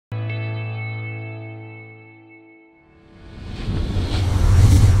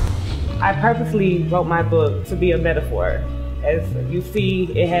I purposely wrote my book to be a metaphor. As you see,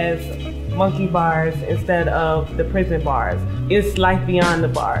 it has monkey bars instead of the prison bars. It's life beyond the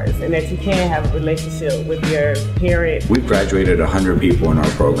bars, and that you can have a relationship with your parent. We've graduated 100 people in our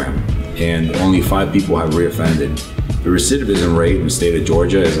program, and only 5 people have reoffended. The recidivism rate in the state of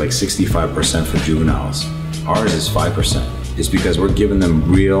Georgia is like 65% for juveniles. Ours is 5%. It's because we're giving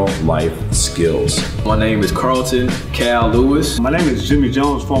them real life skills. My name is Carlton Cal Lewis. My name is Jimmy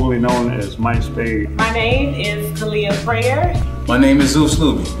Jones, formerly known as Mike Spade. My name is Kalia Prayer. My name is Zeus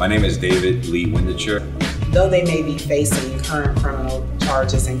Luby. My name is David Lee Windacher. Though they may be facing current criminal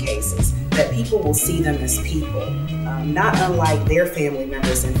charges and cases, that people will see them as people, not unlike their family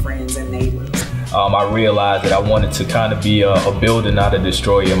members and friends and neighbors. I realized that I wanted to kind of be a builder, not a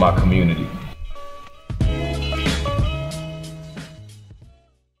destroyer in my community.